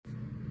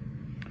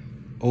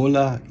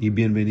Hola y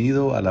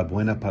bienvenido a la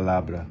Buena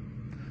Palabra,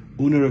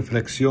 una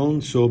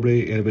reflexión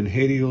sobre el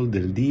Evangelio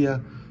del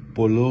día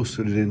por los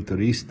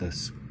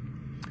Redentoristas.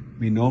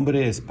 Mi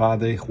nombre es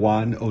Padre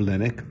Juan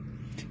Olenick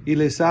y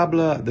les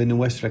habla de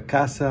nuestra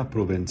casa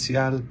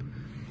provincial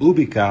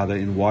ubicada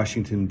en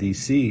Washington,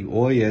 D.C.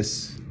 Hoy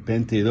es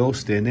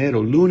 22 de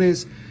enero,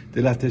 lunes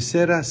de la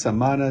tercera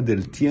semana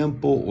del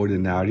tiempo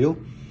ordinario,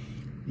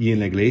 y en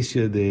la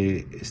Iglesia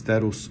de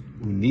Estados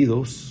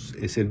Unidos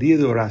es el día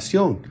de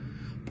oración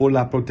por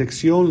la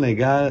protección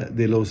legal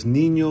de los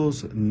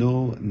niños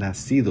no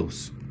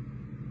nacidos.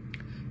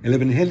 El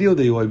Evangelio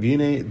de hoy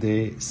viene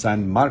de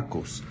San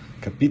Marcos,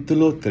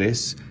 capítulo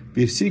 3,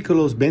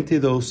 versículos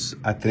 22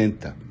 a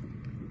 30.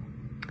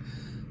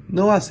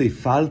 No hace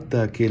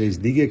falta que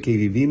les diga que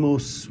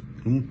vivimos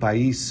en un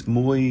país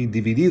muy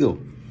dividido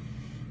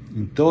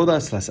en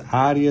todas las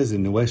áreas de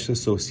nuestra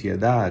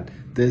sociedad,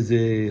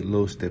 desde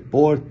los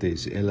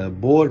deportes, el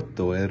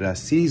aborto, el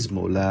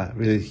racismo, la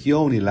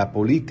religión y la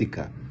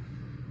política.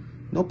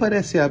 No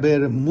parece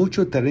haber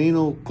mucho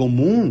terreno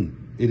común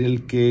en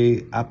el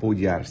que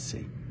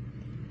apoyarse.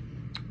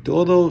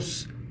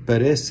 Todos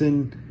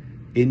parecen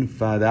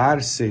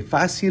enfadarse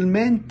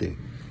fácilmente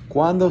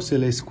cuando se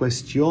les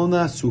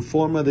cuestiona su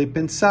forma de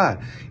pensar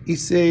y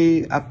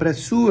se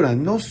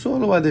apresuran no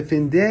solo a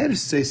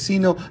defenderse,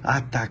 sino a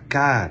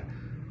atacar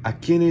a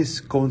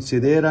quienes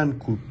consideran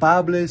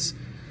culpables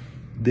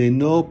de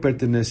no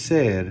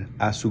pertenecer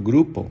a su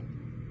grupo.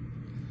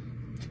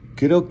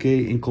 Creo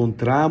que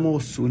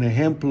encontramos un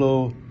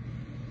ejemplo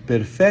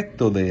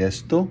perfecto de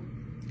esto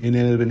en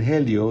el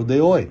Evangelio de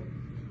hoy.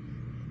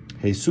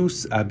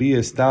 Jesús había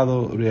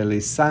estado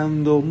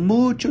realizando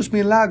muchos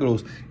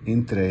milagros,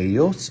 entre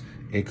ellos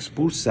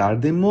expulsar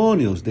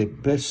demonios de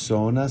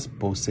personas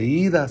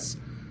poseídas,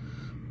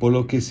 por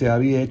lo que se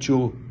había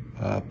hecho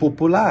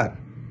popular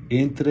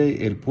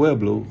entre el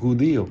pueblo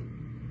judío.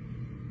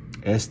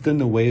 Esta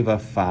nueva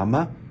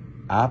fama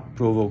ha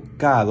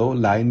provocado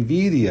la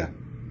envidia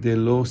de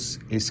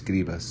los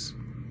escribas.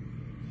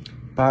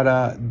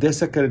 Para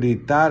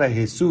desacreditar a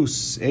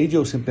Jesús,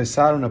 ellos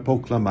empezaron a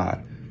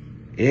proclamar: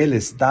 Él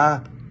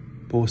está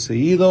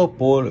poseído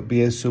por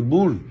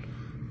Beelzebul,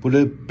 por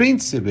el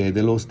príncipe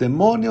de los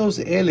demonios.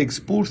 Él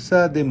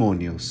expulsa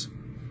demonios.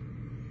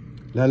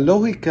 La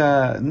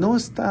lógica no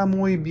está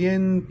muy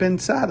bien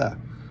pensada,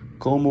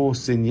 como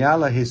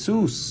señala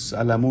Jesús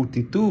a la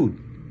multitud.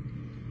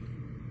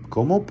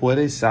 ¿Cómo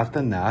puede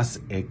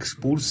Satanás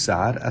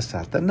expulsar a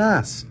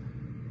Satanás?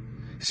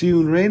 Si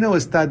un reino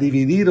está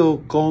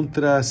dividido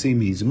contra sí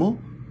mismo,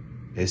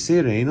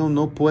 ese reino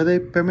no puede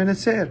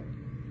permanecer.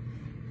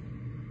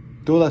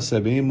 Todas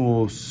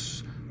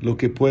sabemos lo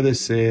que puede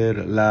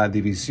ser la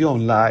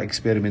división. La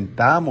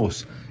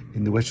experimentamos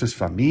en nuestras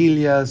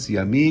familias y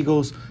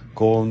amigos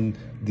con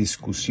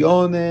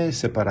discusiones,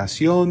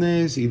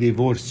 separaciones y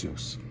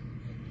divorcios.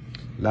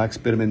 La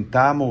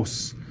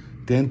experimentamos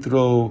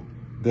dentro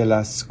de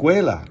la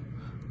escuela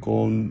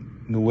con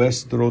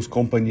nuestros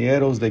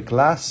compañeros de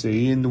clase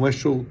y en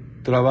nuestro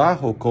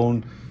trabajo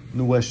con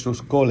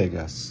nuestros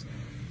colegas.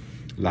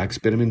 La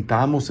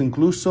experimentamos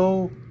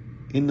incluso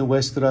en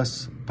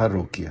nuestras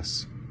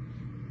parroquias.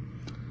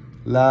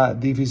 La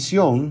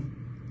división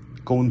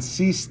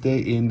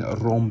consiste en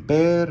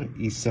romper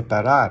y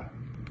separar.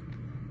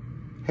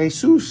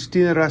 Jesús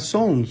tiene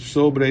razón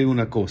sobre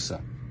una cosa: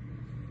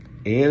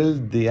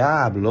 el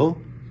diablo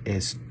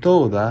es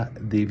toda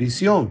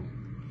división.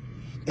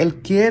 Él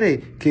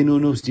quiere que no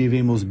nos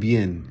llevemos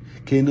bien,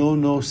 que no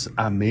nos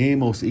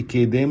amemos y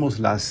que demos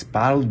la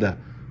espalda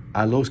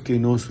a los que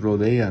nos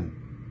rodean.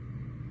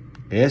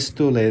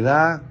 Esto le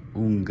da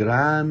un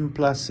gran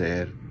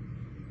placer.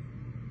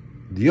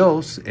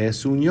 Dios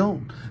es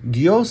unión.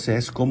 Dios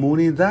es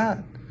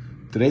comunidad.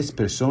 Tres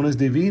personas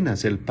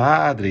divinas, el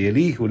Padre, el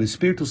Hijo, el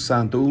Espíritu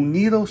Santo,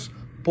 unidos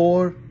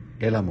por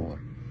el amor.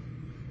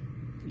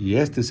 Y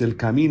este es el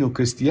camino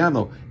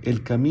cristiano,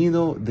 el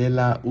camino de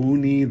la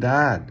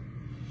unidad.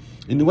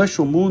 En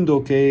nuestro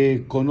mundo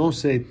que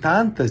conoce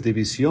tantas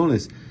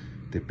divisiones,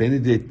 depende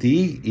de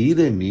ti y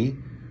de mí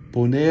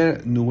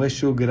poner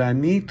nuestro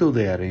granito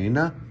de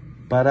arena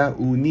para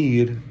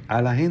unir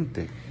a la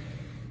gente.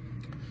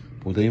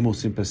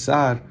 Podemos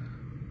empezar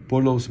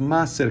por los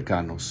más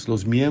cercanos,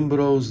 los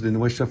miembros de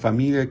nuestra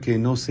familia que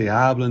no se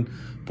hablan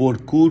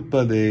por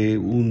culpa de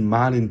un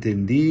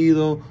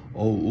malentendido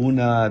o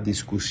una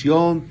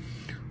discusión,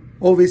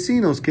 o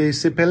vecinos que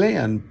se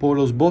pelean por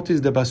los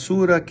botes de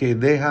basura que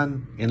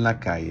dejan en la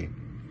calle.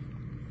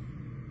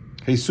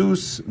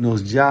 Jesús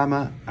nos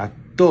llama a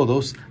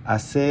todos a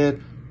ser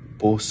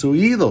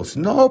poseídos,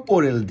 no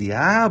por el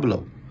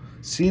diablo,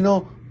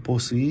 sino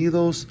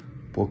poseídos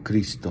por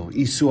Cristo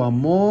y su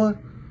amor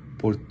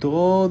por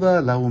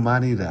toda la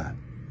humanidad.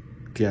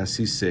 Que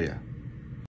así sea.